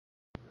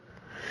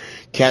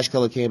Cash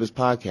Color Cannabis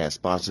Podcast,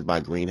 sponsored by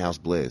Greenhouse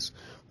Bliss.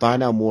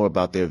 Find out more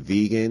about their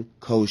vegan,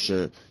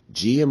 kosher,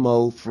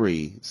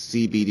 GMO-free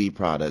CBD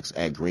products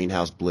at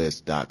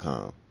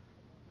greenhousebliss.com.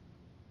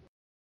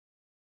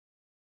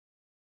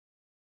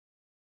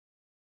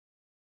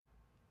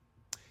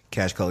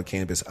 Cash Color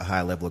Cannabis, a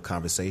high level of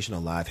conversation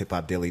on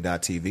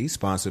livehiphopdaily.tv,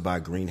 sponsored by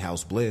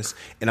Greenhouse Bliss.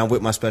 And I'm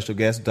with my special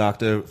guest,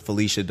 Dr.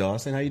 Felicia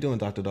Dawson. How you doing,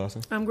 Dr.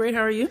 Dawson? I'm great.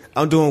 How are you?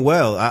 I'm doing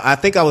well. I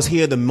think I was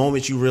here the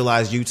moment you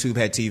realized YouTube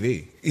had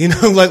TV. You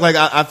know, like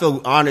I feel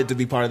honored to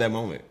be part of that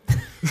moment.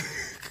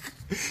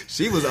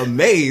 She was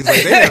amazed.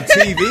 Like, they have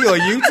TV on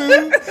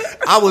YouTube?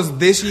 I was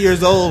this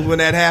years old when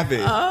that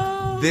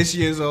happened. This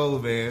years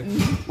old, man.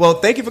 Well,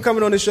 thank you for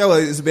coming on the show.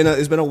 It's been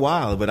a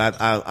while, but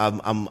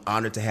I'm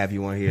honored to have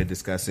you on here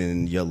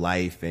discussing your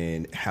life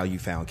and how you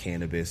found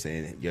cannabis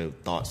and your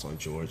thoughts on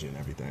Georgia and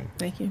everything.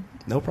 Thank you.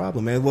 No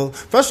problem, man. Well,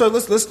 first of all,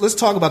 let's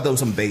talk about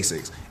some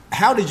basics.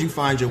 How did you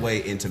find your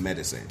way into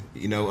medicine?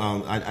 You know,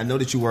 I know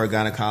that you were a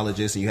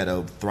gynecologist and you had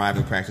a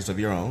thriving practice of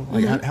your own.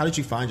 Like, how did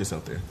you find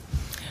yourself there?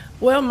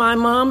 Well, my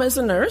mom is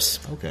a nurse.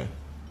 Okay.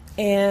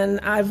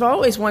 And I've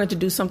always wanted to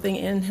do something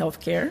in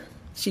healthcare.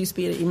 She used to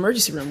be an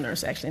emergency room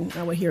nurse, actually. And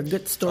I would hear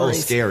good stories. Oh,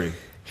 scary.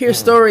 Hear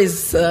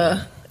stories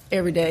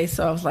every day.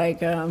 So I was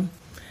like, I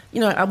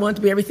wanted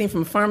to be everything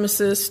from a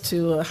pharmacist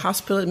to a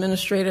hospital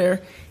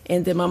administrator.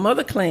 And then my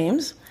mother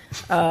claims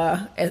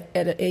at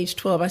age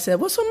 12, I said,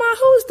 well, so Ma,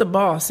 who is the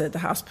boss at the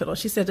hospital?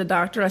 She said, the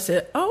doctor. I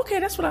said, oh, okay,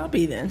 that's what I'll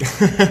be then.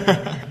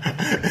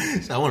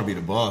 So I want to be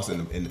the boss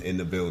in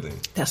the building.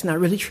 That's not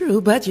really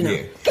true, but, you know.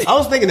 Yeah. I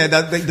was thinking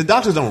that the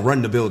doctors don't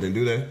run the building,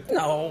 do they?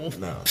 No.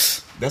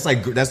 That's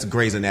the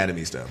Grey's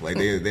Anatomy stuff. Like,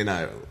 they're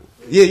not.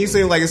 Yeah, you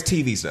say like it's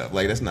TV stuff.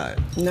 Like, that's not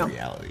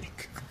reality.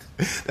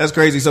 That's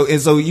crazy.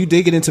 So you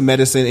did get into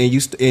medicine,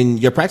 and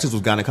your practice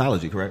was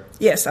gynecology, correct?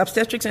 Yes,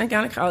 obstetrics and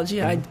gynecology.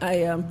 Mm-hmm.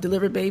 I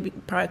delivered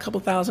probably a couple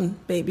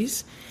thousand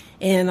babies,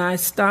 and I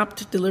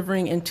stopped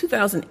delivering in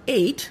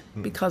 2008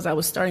 because I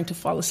was starting to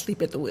fall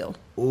asleep at the wheel.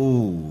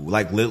 Ooh,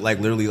 like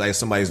literally, like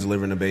somebody's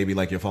delivering a baby,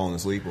 like you're falling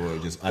asleep, or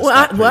just. I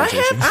have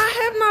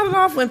nodded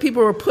off when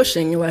people were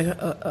pushing. You're like,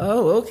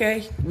 oh,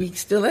 okay, we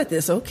still at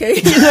this, okay,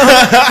 you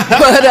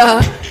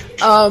know.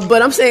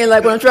 But I'm saying,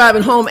 like, when I'm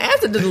driving home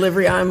after the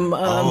delivery, I'm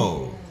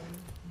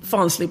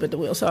falling asleep at the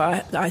wheel, so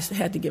I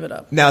had to give it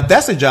up. Now,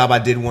 that's a job I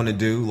did want to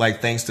do, like,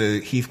 thanks to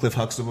Heathcliff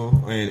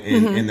Huxtable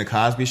in the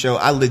Cosby Show.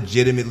 I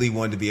legitimately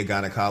wanted to be a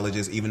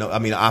gynecologist,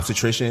 an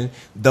obstetrician,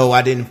 though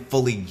I didn't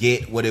fully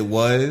get what it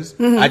was.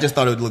 Mm-hmm. I just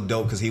thought it would look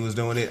dope because he was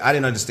doing it. I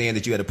didn't understand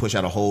that you had to push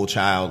out a whole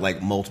child,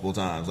 like, multiple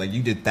times. Like,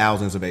 you did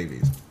thousands of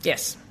babies.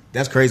 Yes.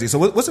 That's crazy. So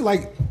what's it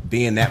like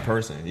being that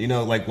person? You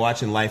know, like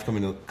watching life come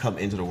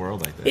into the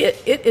world like that?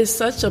 It is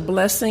such a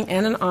blessing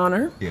and an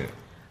honor. Yeah.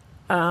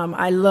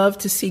 I love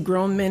to see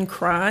grown men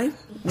cry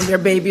when their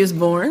baby is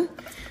born.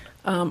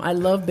 I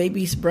love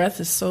baby's breath.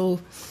 It's so,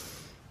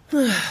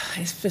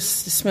 it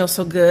smells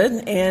so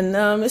good.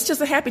 And it's just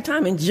a happy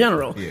time in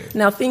general. Yeah.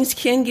 Now, things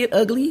can get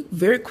ugly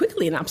very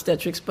quickly in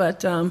obstetrics,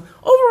 but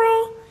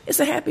overall, it's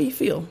a happy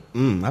feel.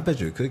 I bet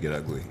you it could get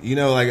ugly. You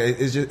know, like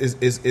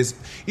it's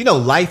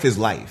life is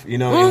life. You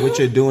know, and what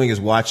you're doing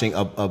is watching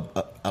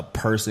a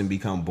person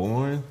become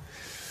born.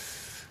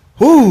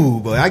 Ooh,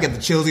 boy, I get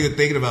the chills even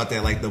thinking about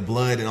that, like the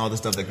blood and all the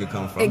stuff that could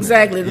come from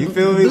exactly. it. You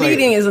feel me?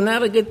 Bleeding is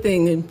not a good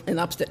thing in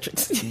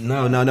obstetrics.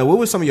 No. What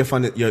were some of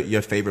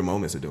your favorite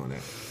moments of doing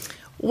that?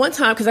 One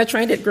time, because I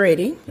trained at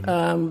Grady,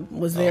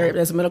 was there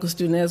as a medical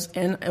student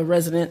and a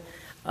resident.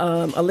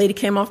 A lady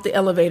came off the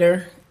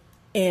elevator,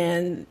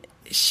 and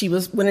she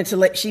delivered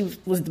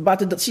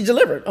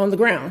on the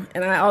ground,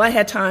 and I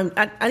had time.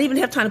 I didn't even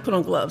have time to put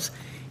on gloves,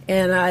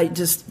 and I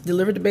just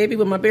delivered the baby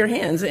with my bare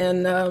hands,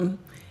 and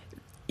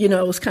it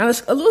was kind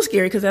of a little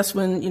scary because that's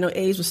when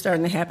AIDS was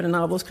starting to happen and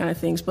all those kind of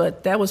things.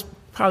 But that was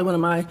probably one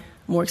of my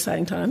more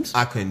exciting times.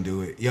 I couldn't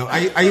do it.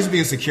 I used to be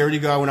a security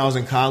guard when I was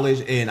in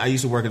college, and I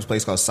used to work at this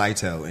place called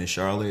Cytel in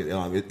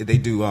Charlotte. They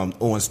do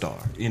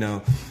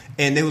OnStar,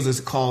 and there was this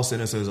call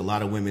center, so there was a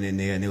lot of women in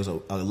there, and there was a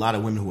lot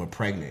of women who were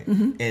pregnant.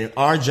 Mm-hmm. And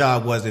our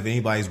job was, if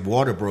anybody's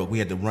water broke, we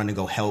had to run and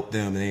go help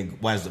them. And then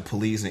as the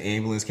police and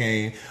ambulance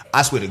came,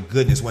 I swear to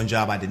goodness, one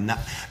job I did not.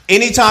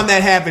 Anytime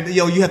that happened,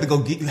 you had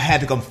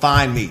to come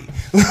find me.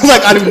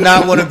 Like, I do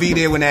not want to be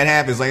there when that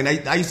happens.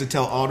 Like, I used to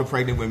tell all the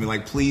pregnant women,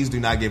 like, please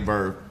do not give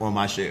birth on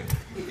my shift.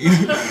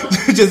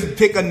 Just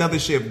pick another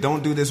shift.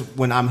 Don't do this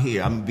when I'm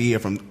here. I'm gonna be here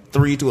from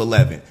 3 to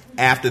 11.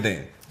 After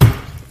then,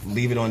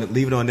 leave it on them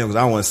because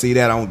I don't want to see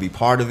that. I want to be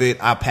part of it.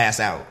 I pass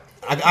out.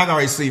 I can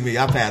already see me.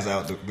 I pass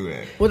out to do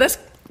that. Well, that's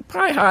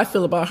probably how I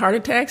feel about heart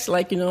attacks.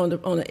 Like, on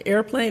the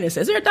airplane, it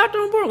says, "Is there a doctor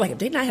on board?" Like, if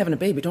they're not having a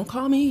baby, don't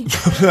call me.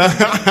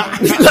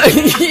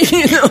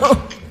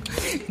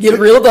 Get a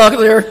real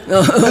doctor.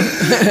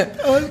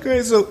 Oh, that's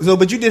great. So,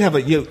 but you did have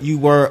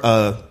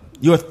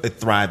you're a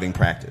thriving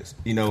practice,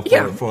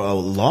 for a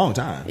long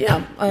time.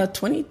 Yeah,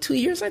 22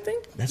 years, I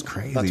think. That's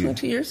crazy. About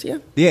 22 years, yeah.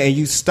 Yeah, and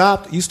you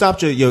stopped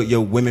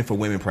your Women for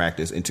Women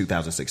practice in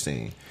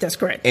 2016. That's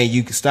correct. And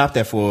you stopped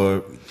that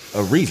for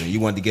a reason.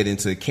 You wanted to get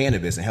into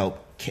cannabis and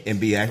help and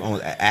be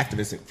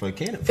activists for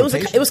cannabis?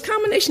 It was a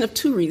combination of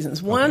two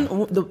reasons.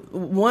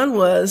 One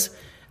was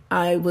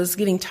I was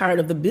getting tired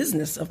of the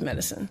business of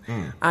medicine.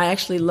 I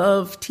actually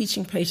love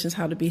teaching patients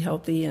how to be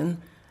healthy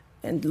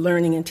and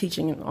learning and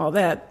teaching and all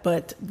that,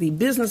 but the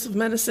business of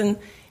medicine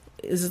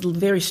is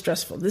very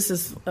stressful. This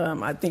is,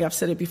 I think I've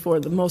said it before,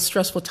 the most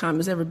stressful time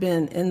has ever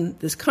been in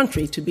this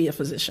country to be a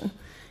physician.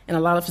 And a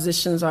lot of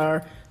physicians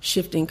are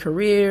shifting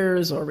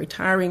careers or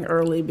retiring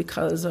early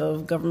because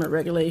of government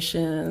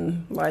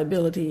regulation,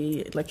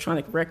 liability,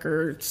 electronic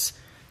records.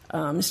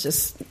 It's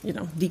just,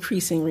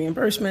 decreasing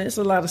reimbursement. It's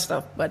a lot of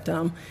stuff. But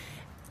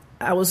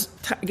I was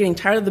getting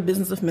tired of the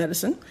business of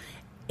medicine.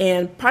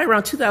 And probably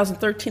around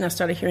 2013, I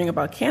started hearing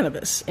about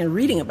cannabis and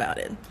reading about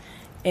it.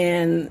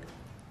 And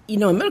in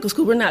medical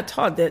school, we're not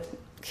taught that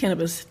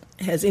cannabis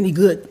has any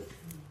good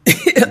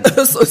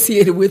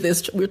associated with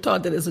this. We're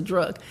taught that it's a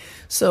drug.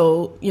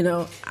 So,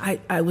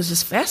 I was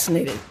just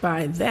fascinated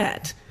by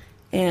that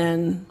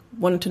and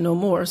wanted to know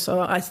more.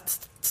 So I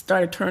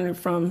started turning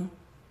from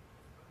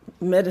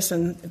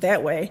medicine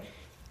that way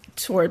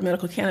toward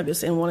medical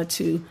cannabis and wanted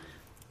to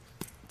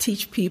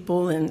teach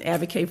people and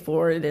advocate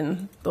for it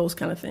and those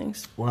kind of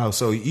things. Wow!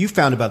 So you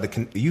found out about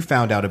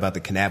the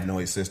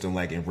cannabinoid system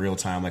like in real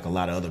time, like a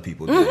lot of other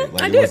people did. Mm-hmm,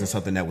 like it wasn't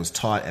something that was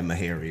taught at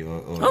Meharry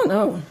or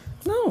Oh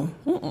no.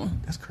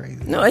 That's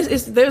crazy. No,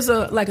 there's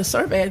a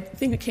survey. I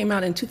think it came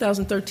out in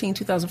 2013,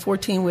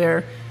 2014,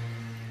 where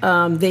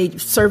they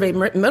surveyed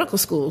medical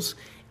schools.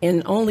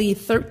 And only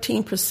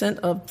 13%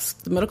 of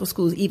the medical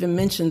schools even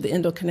mentioned the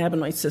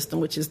endocannabinoid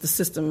system, which is the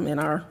system in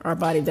our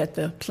body that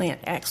the plant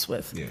acts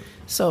with. Yeah.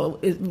 So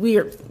it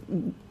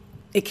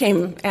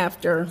came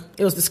after,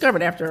 it was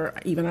discovered after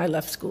even I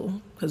left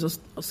school, because it was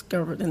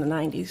discovered in the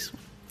 90s,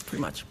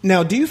 pretty much.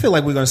 Now, do you feel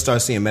like we're going to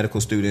start seeing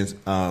medical students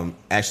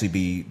actually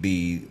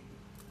be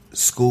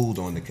schooled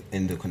on the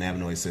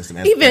endocannabinoid system?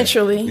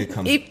 Eventually.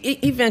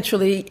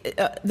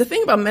 The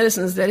thing about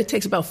medicine is that it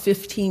takes about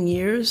 15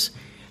 years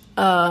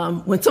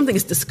when something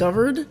is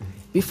discovered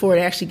before it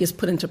actually gets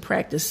put into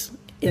practice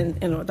in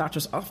a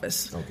doctor's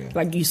office. Okay.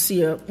 Like you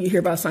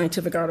hear about a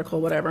scientific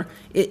article, whatever.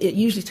 It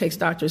usually takes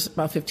doctors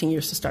about 15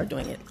 years to start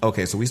doing it.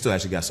 Okay, so we still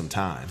actually got some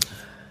time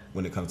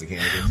when it comes to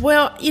cannabis.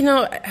 Well,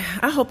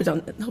 I hope it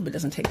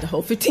doesn't take the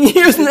whole 15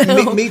 years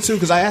now. Me too,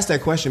 because I asked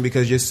that question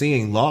because you're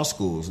seeing law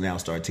schools now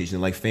start teaching.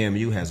 Like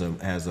FAMU has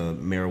a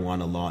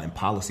marijuana law and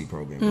policy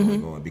program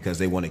going on because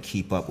they want to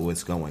keep up with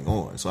what's going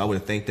on. So I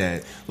would think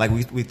that, like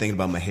we think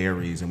about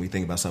Meharry's and we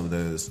think about some of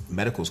the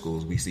medical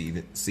schools we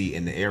see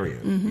in the area.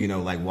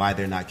 Like why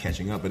they're not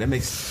catching up. But I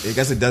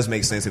guess it does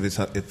make sense if it's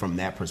from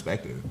that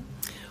perspective.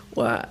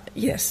 Well,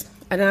 yes.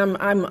 And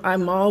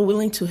I'm all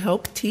willing to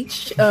help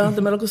teach the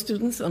medical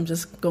students. I'm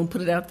just going to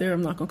put it out there.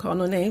 I'm not going to call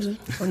no names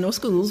or no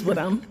schools, but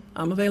I'm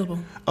available.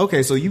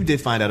 Okay, so you did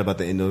find out about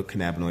the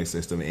endocannabinoid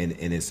system and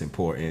its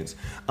importance.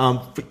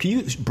 Can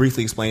you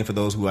briefly explain for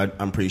those who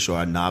I'm pretty sure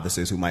are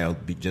novices who might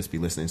just be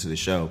listening to the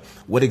show,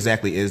 what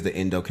exactly is the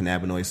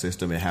endocannabinoid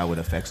system and how it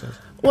affects us?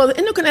 Well, the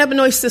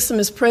endocannabinoid system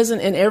is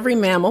present in every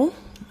mammal,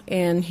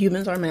 and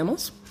humans are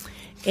mammals.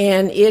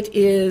 And it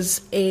is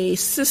a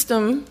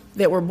system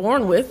that we're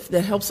born with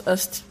that helps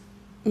us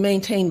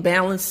maintain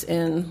balance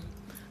and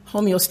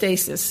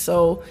homeostasis.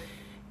 So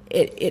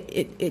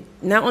it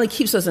not only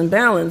keeps us in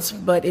balance,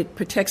 but it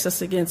protects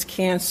us against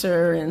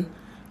cancer and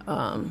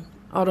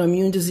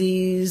autoimmune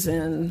disease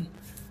and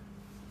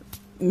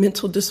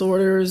mental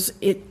disorders.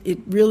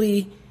 It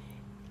really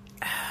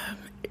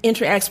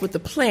interacts with the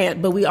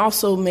plant, but we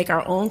also make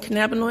our own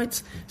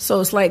cannabinoids.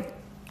 So it's like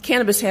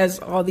cannabis has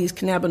all these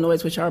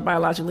cannabinoids, which are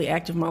biologically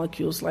active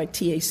molecules like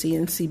THC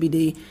and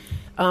CBD.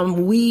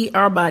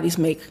 Our bodies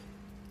make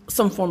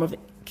some form of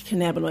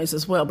cannabinoids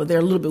as well, but they're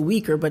a little bit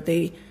weaker, but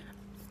they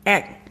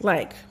act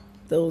like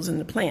those in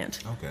the plant.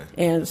 Okay.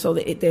 And so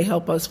they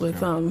help us with,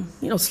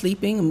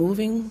 sleeping,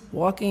 moving,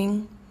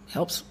 walking,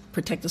 helps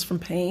protect us from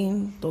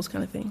pain, those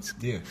kind of things.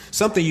 Yeah.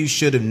 Something you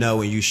should have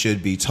known and you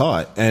should be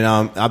taught. And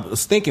I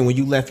was thinking when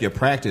you left your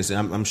practice,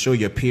 and I'm sure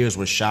your peers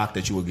were shocked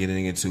that you were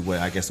getting into what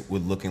I guess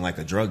was looking like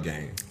a drug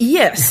game.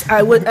 Yes.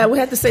 I would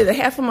have to say that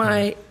half of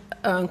my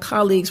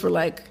colleagues were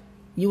like,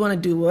 you want to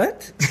do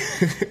what?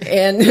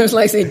 And it was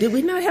like saying, did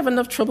we not have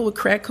enough trouble with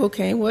crack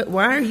cocaine?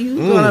 Why are you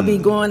going to be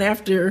going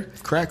after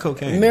crack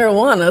cocaine?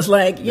 Marijuana? It's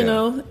like,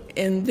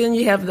 and then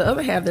you have the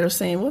other half that are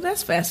saying, well,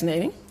 that's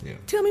fascinating. Yeah.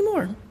 Tell me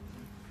more.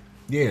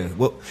 Yeah,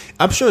 well,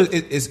 I'm sure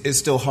it's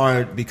still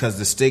hard because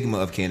the stigma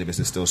of cannabis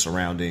is still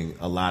surrounding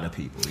a lot of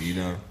people,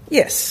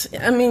 Yes.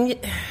 I mean,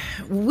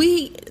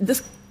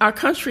 our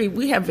country,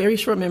 we have very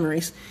short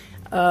memories.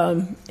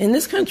 In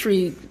this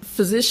country,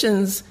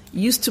 physicians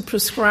used to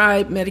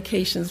prescribe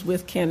medications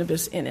with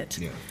cannabis in it.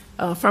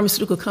 Yeah.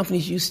 Pharmaceutical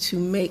companies used to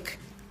make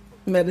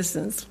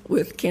medicines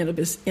with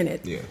cannabis in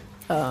it. Yeah.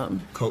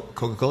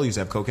 Coca-Cola used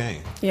to have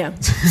cocaine. Yeah.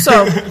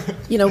 So,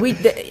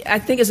 I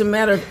think it's a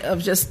matter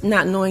of just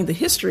not knowing the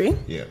history.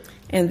 Yeah.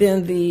 And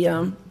then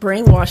the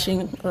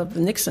brainwashing of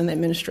the Nixon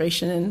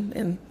administration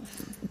and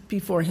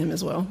before him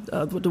as well,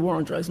 with the war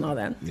on drugs and all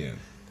that. Yeah.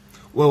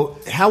 Well,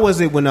 how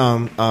was it when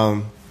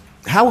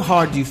How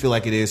hard do you feel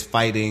like it is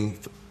fighting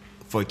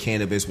for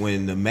cannabis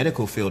when the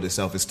medical field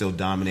itself is still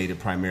dominated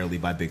primarily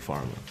by big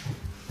pharma?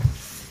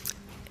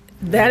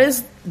 That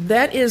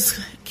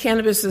is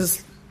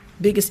cannabis's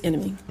biggest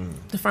enemy,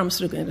 the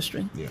pharmaceutical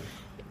industry. Yeah.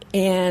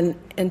 And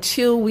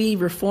until we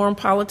reform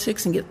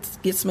politics and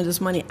get some of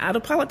this money out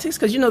of politics,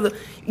 because you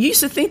used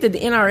to think that the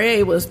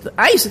NRA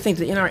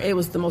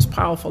was the most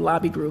powerful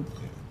lobby group.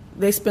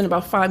 They spent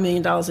about $5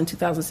 million in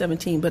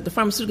 2017, but the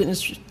pharmaceutical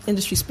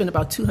industry spent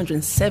about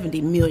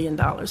 $270 million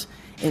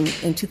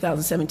in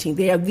 2017.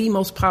 They are the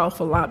most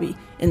powerful lobby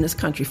in this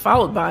country,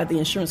 followed by the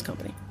insurance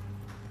company.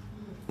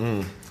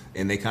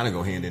 And they kind of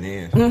go hand in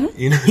hand,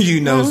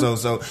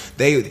 So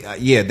they're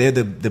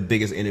the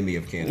biggest enemy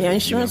of cannabis. Yeah,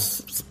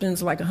 insurance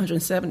spends like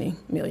 $170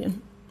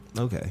 million.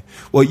 Okay.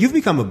 Well, you've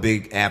become a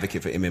big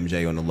advocate for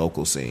MMJ on the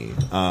local scene.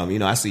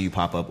 I see you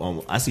pop up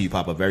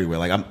everywhere.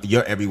 Like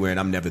you're everywhere, and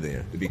I'm never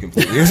there. To be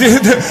completely,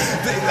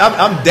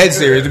 I'm dead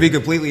serious. To be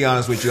completely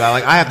honest with you,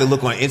 I have to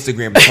look on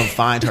Instagram to come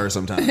find her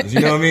sometimes. You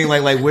know what I mean?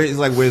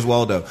 Where's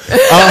Waldo?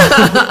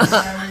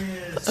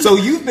 So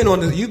you've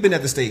been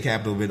at the state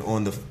capitol, been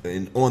on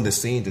the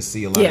scene to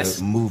see a lot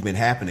of movement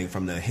happening,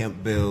 from the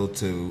hemp bill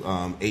to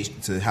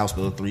House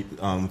Bill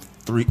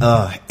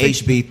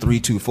HB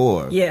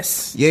 324.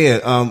 Yes.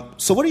 Yeah.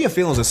 So what are your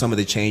feelings on some of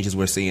the changes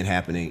we're seeing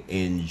happening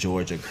in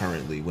Georgia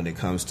currently when it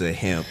comes to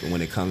hemp and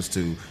when it comes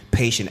to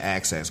patient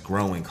access,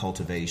 growing,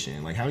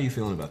 cultivation? Like, how are you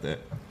feeling about that?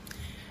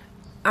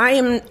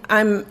 I'm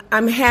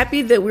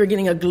happy that we're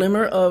getting a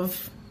glimmer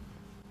of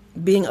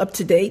being up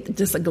to date,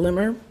 just a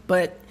glimmer,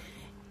 but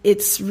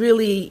it's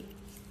really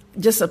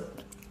just a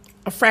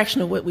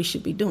fraction of what we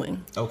should be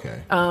doing.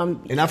 Okay.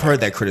 And I've heard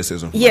that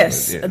criticism.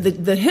 Yes. Yeah.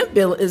 The hemp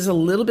bill is a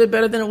little bit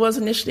better than it was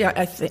initially.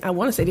 I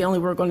want to say they only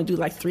were going to do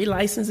like 3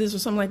 licenses or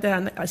something like that.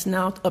 And it's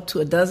now up to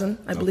a dozen,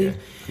 I believe.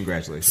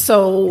 Congratulations.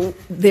 So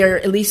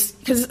they're at least,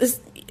 because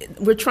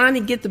we're trying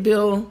to get the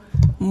bill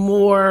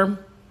more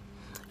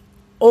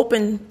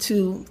open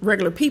to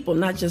regular people,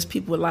 not just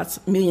people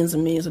with millions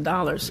and millions of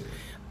dollars.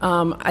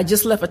 I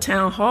just left a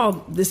town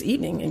hall this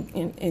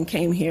evening and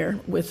came here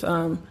with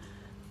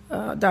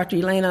Dr.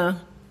 Elena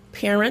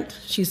Parent.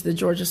 She's the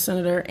Georgia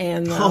senator,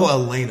 and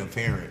Elena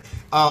Parent,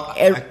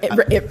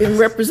 and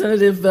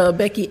Representative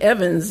Becky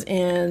Evans,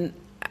 and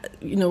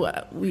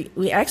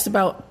we asked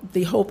about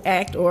the HOPE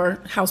Act or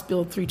House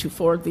Bill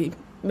 324, the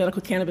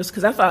medical cannabis,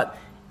 because I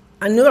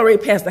knew I already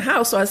passed the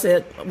House, so I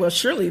said, well,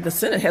 surely the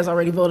Senate has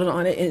already voted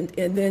on it,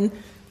 and then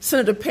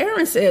Senator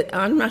Parent said,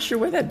 I'm not sure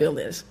where that bill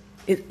is.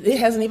 It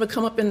hasn't even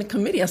come up in the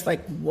committee. I was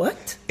like,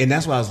 what? And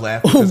that's why I was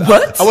laughing.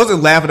 What? I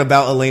wasn't laughing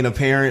about Elena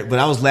Parent, but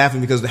I was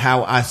laughing because of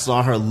how I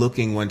saw her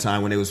looking one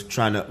time when they was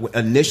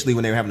initially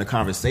when they were having a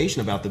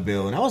conversation about the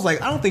bill. And I was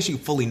like, I don't think she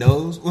fully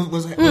knows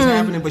what's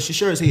happening, but she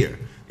sure is here.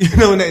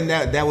 And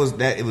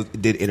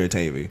it did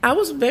entertain me. I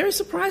was very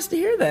surprised to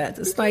hear that.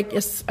 It's like,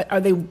 are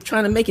they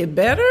trying to make it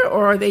better,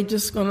 or are they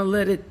just going to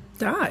let it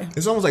die?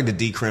 It's almost like the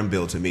decrim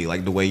bill to me,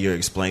 like the way you're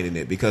explaining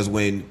it, because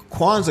when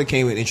Kwanzaa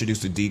came and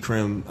introduced the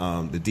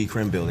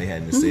decrim bill they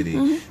had in the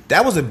city,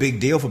 that was a big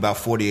deal for about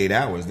 48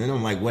 hours. Then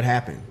I'm like, what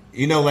happened?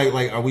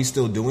 Like are we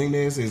still doing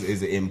this?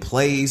 Is it in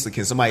place?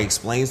 Can somebody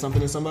explain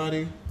something to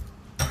somebody?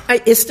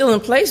 It's still in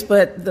place,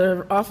 but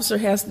the officer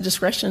has the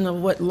discretion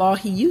of what law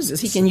he uses.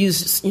 He can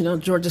use,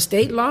 Georgia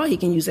state law. He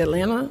can use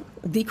Atlanta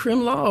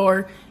decrim law,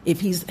 or if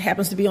he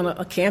happens to be on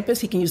a campus,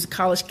 he can use the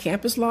college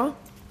campus law.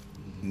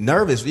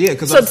 Nervous,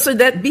 yeah. So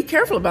that be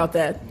careful about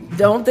that.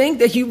 Don't think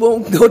that you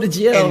won't go to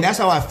jail. And that's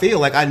how I feel.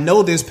 Like, I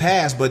know this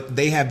passed, but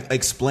they have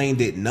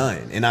explained it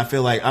none. And I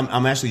feel like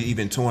I'm actually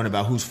even torn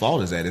about whose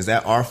fault is that. Is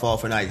that our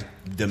fault for not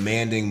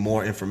demanding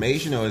more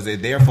information, or is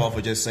it their fault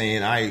for just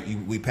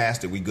saying, we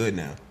passed it, we good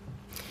now?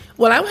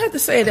 Well, I would have to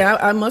say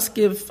that I must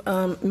give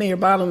Mayor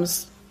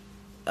Bottoms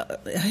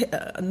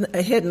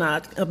a head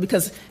nod,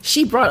 because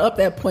she brought up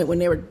that point when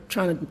they were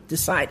trying to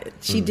decide it.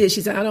 She did.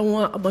 She said, I don't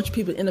want a bunch of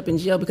people to end up in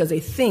jail because they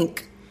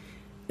think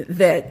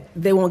that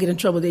they won't get in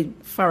trouble. They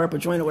fire up a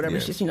joint or whatever.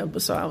 Yeah.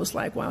 So I was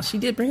like, wow, she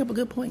did bring up a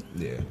good point.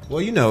 Yeah.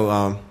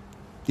 Well,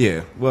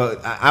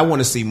 Well, I want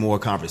to see more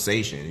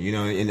conversation,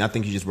 and I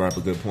think you just brought up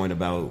a good point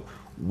about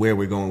where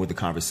we're going with the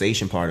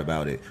conversation part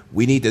about it.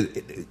 We need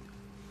to.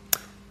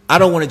 I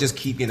don't want to just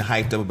keep getting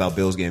hyped up about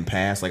bills getting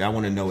passed. Like, I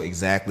want to know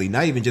exactly,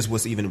 not even just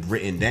what's even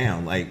written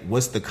down, like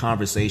what's the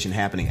conversation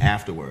happening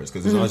afterwards,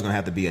 because there's always going to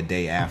have to be a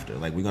day after.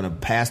 Like, we're going to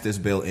pass this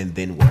bill and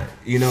then what?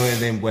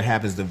 And then what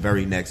happens the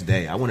very next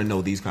day? I want to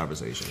know these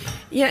conversations.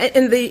 Yeah,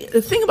 and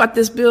the thing about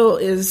this bill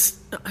is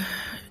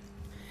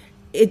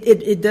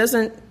it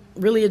doesn't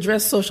really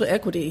address social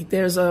equity.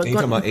 There's a. You're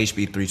talking about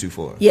HB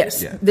 324.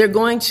 Yes. Yeah. They're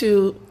going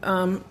to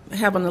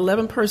have an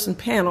 11-person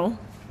panel,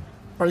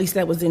 or at least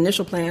that was the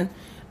initial plan,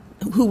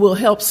 who will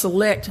help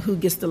select who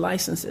gets the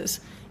licenses.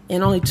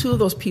 And only 2 of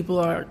those people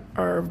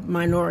are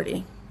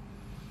minority.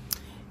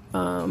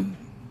 But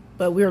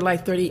we're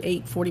like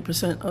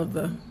 40% of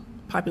the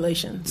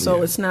population.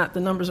 So it's not, the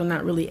numbers are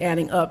not really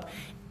adding up.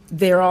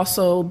 They're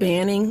also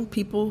banning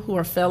people who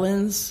are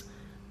felons,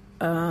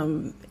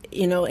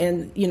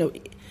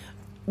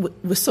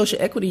 with social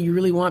equity, you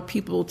really want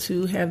people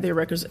to have their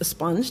records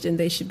expunged, and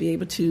they should be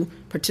able to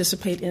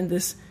participate in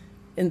this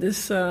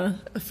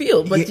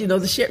field. But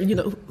the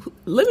sheriff.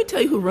 Let me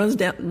tell you who runs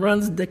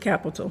the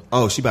Capitol.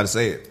 Oh, she about to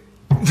say it.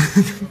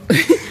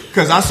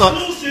 Because I saw,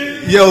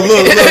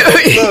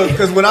 look.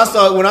 Because when I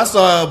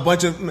saw a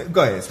bunch of,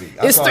 go ahead, speak.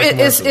 It's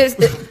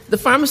the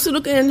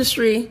pharmaceutical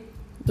industry,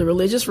 the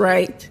religious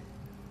right,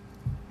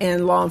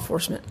 and law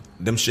enforcement.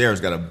 Them sheriffs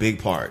got a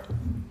big part.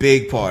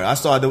 Big part. I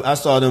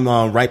saw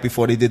them right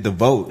before they did the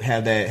vote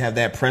have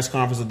that press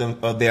conference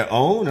of their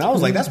own, and I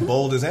was like, that's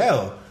bold as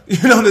hell,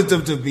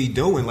 to be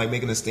doing, like,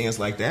 making a stance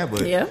like that.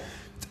 But yeah.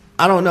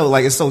 I don't know.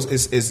 Like, it's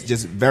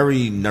just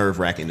very nerve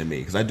wracking to me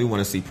because I do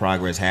want to see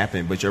progress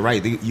happen. But you're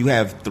right. You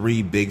have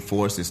three big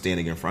forces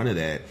standing in front of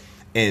that,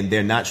 and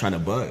they're not trying to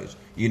budge.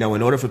 In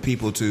order for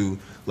people to,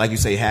 like you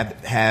say,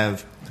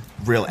 have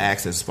real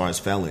access as far as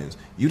felons,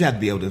 you'd have to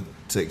be able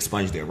to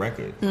expunge their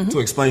record. Mm-hmm. To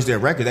expunge their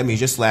record, that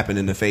means you're slapping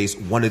in the face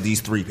one of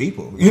these three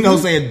people. You know what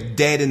I'm saying?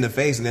 Dead in the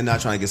face, and they're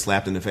not trying to get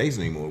slapped in the face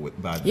anymore.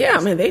 Yeah,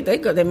 I mean, they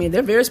go. I mean,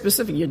 they're very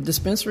specific. Your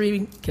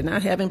dispensary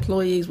cannot have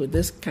employees with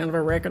this kind of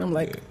a record. I'm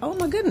like, oh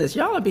my goodness,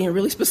 y'all are being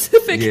really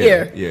specific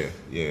here.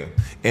 Yeah.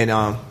 And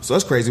so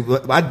it's crazy.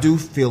 But I do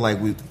feel like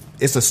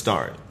it's a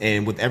start.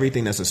 And with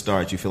everything that's a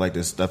start, you feel like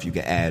there's stuff you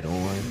can add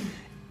on.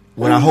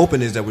 What I'm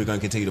hoping is that we're going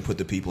to continue to put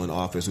the people in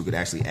office who could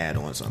actually add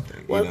on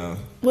something. Well,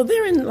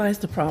 therein lies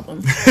the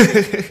problem.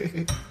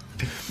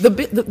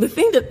 The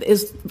thing that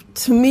is,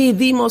 to me,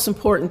 the most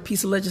important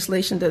piece of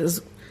legislation that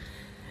is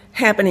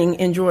happening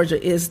in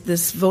Georgia is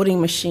this voting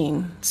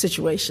machine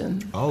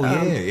situation. Oh,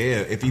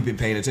 yeah. If you've been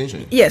paying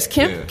attention. Yes,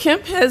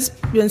 Kemp has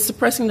been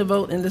suppressing the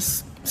vote in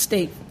this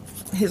state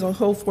his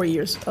whole 4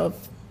 years of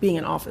being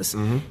in office.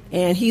 Mm-hmm.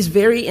 And he's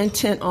very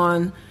intent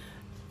on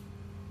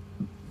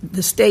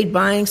the state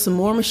buying some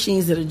more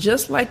machines that are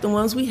just like the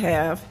ones we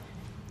have,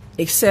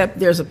 except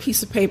there's a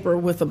piece of paper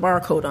with a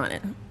barcode on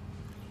it.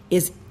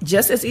 It's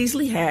just as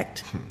easily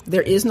hacked.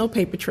 There is no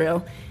paper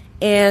trail.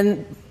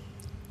 And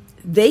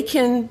they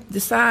can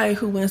decide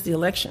who wins the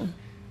election,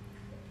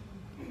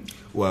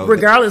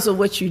 regardless of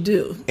what you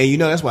do.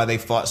 And that's why they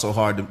fought so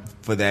hard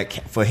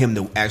for him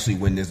to actually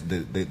win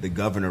the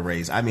governor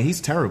race. I mean, he's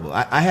terrible.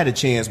 I had a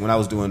chance when I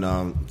was doing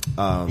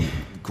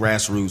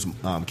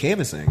grassroots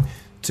canvassing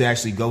to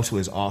actually go to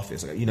his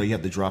office. You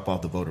have to drop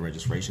off the voter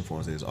registration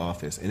forms at his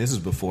office. And this is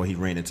before he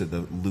ran into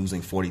the losing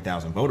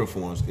 40,000 voter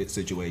forms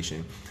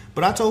situation.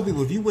 But I told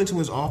people, if you went to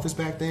his office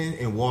back then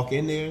and walk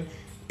in there,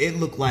 it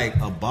looked like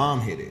a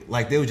bomb hit it.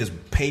 Like, there was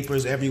just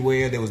papers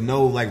everywhere. There was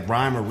no, like,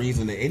 rhyme or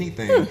reason to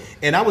anything.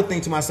 And I would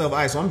think to myself, all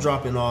right, so I'm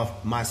dropping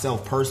off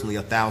myself personally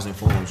 1,000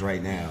 forms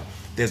right now.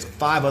 There's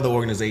 5 other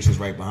organizations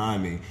right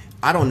behind me.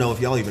 I don't know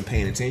if y'all even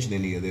paying attention to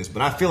any of this,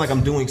 but I feel like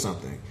I'm doing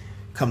something.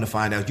 Come to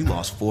find out, you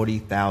lost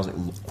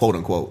 40,000, quote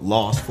unquote,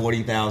 lost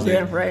 40,000.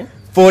 Yeah, right.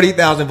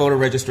 40,000 voter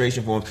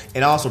registration forms.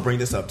 And I also bring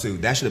this up too.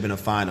 That should have been a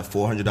fine of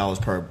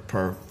 $400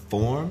 per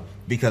form,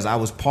 because I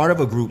was part of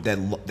a group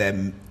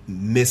that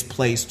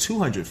misplaced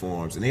 200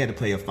 forms, and they had to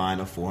pay a fine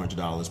of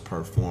 $400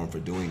 per form for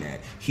doing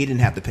that. He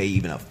didn't have to pay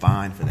even a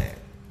fine for that.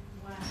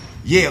 Wow.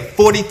 Yeah,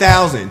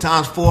 40,000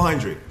 times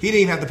 400. He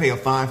didn't even have to pay a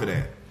fine for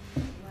that.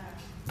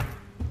 Wow.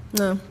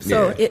 No,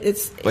 so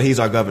it's. But he's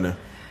our governor.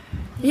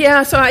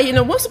 Yeah, so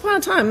once upon a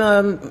time,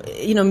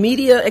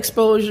 media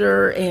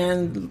exposure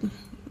and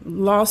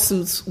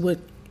lawsuits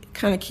would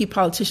kind of keep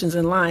politicians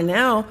in line.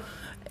 Now,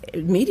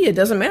 media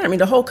doesn't matter. I mean,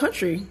 the whole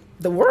country,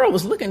 the world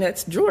was looking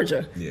at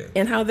Georgia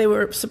and how they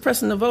were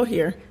suppressing the vote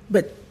here,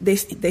 but they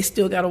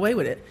still got away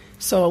with it.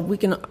 So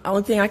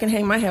only thing I can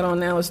hang my hat on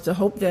now is to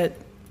hope that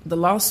the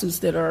lawsuits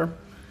that are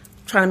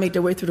trying to make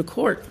their way through the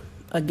court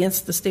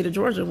against the state of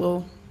Georgia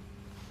will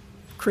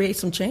create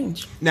some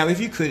change. Now, if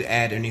you could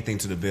add anything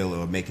to the bill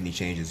or make any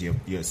changes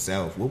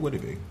yourself, what would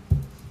it be?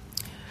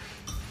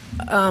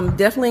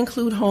 Definitely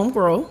include home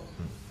grow,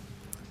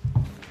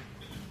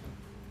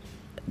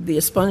 the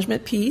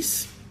expungement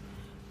piece,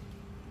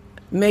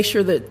 make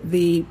sure that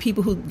the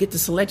people who get to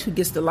select who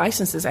gets the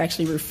licenses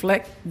actually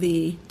reflect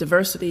the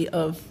diversity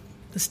of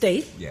the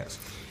state. Yes.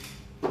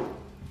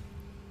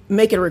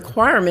 Make it a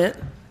requirement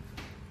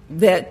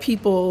that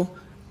people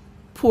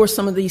pour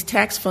some of these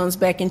tax funds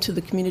back into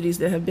the communities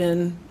that have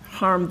been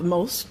harmed the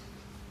most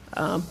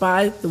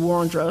by the war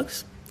on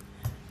drugs.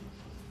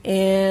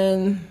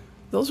 And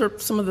those are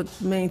some of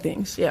the main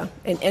things, yeah.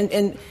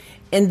 And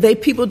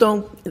people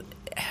don't,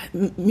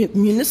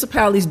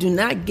 municipalities do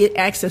not get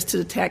access to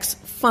the tax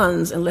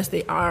funds unless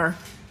they are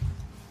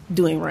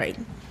doing right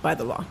by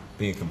the law.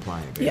 Being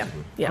compliant,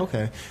 basically. Yeah.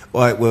 Okay.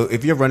 All right, well,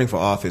 if you're running for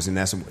office, and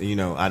that's,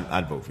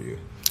 I'd vote for you.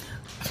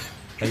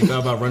 Have you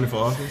thought about running for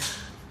office?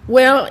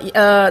 Well,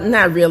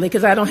 not really,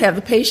 because I don't have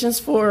the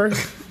patience for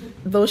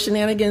those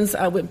shenanigans.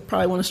 I would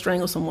probably want to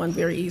strangle someone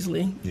very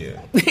easily.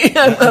 Yeah.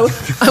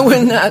 I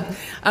would not.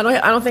 I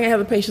don't think I have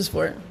the patience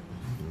for it.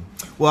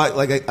 Well,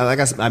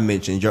 I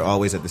mentioned, you're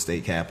always at the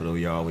state capitol.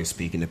 You're always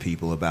speaking to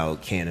people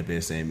about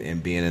cannabis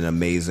and being an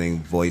amazing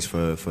voice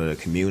for the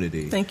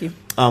community. Thank you.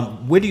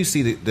 Where do you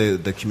see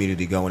the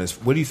community going?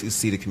 Where do you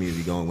see the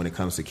community going when it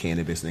comes to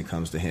cannabis and it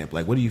comes to hemp?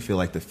 Like, what do you feel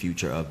like the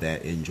future of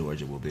that in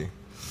Georgia will be?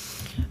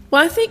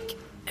 Well, I think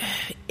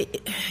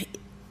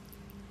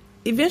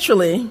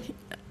eventually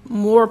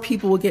more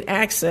people will get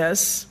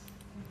access,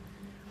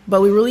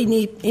 but we really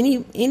need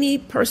any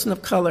person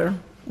of color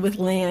with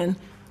land.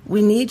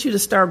 We need you to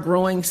start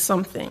growing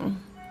something,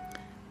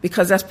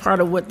 because that's part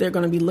of what they're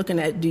going to be looking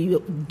at. Do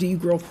you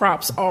grow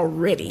crops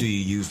already? Do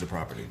you use the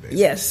property, basically?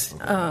 Yes.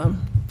 Okay.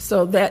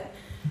 So that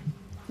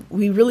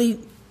we really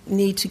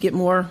need to get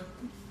more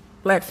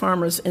black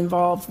farmers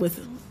involved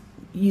with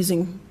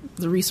using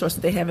the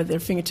resources they have at their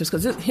fingertips,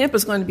 because hemp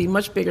is going to be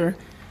much bigger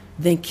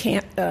than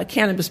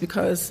cannabis,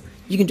 because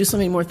you can do so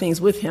many more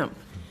things with hemp.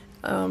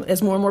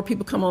 As more and more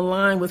people come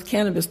online with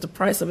cannabis, the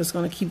price of it's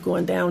going to keep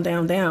going down,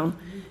 down, down.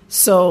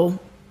 So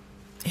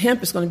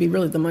hemp is going to be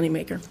really the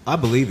moneymaker. I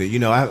believe it. You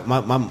know,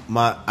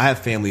 I have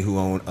family who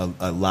own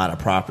a lot of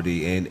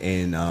property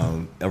in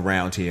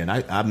around here, and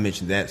I've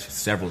mentioned that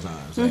several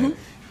times. Mm-hmm.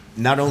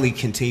 Not only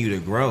continue to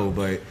grow,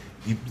 but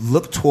you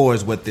look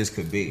towards what this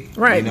could be.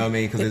 Right. You know what I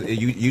mean? Because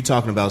you're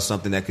talking about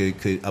something that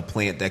could a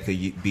plant that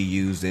could be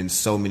used in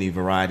so many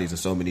varieties and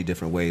so many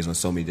different ways on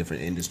so many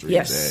different industries.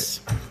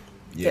 Yes.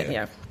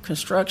 Yeah.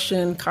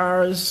 Construction,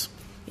 cars,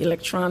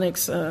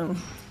 electronics.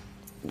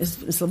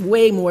 It's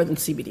way more than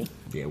CBD.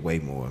 Yeah, way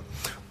more.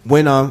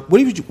 When what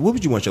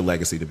would you want your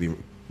legacy to be?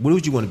 What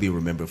would you want to be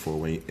remembered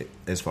for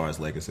as far as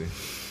legacy?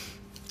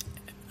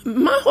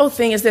 My whole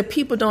thing is that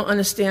people don't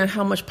understand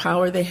how much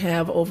power they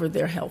have over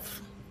their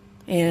health.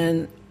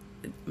 And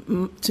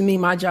to me,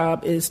 my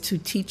job is to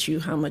teach you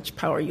how much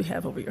power you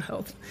have over your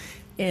health.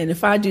 And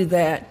if I do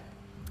that,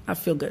 I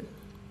feel good.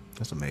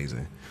 That's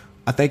amazing.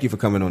 I thank you for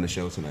coming on the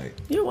show tonight.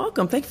 You're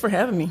welcome. Thank you for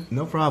having me.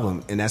 No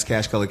problem. And that's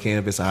Cash Color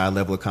Cannabis, a high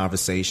level of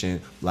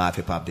conversation, live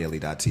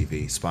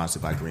hiphopdaily.tv,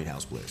 sponsored by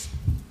Greenhouse Bliss.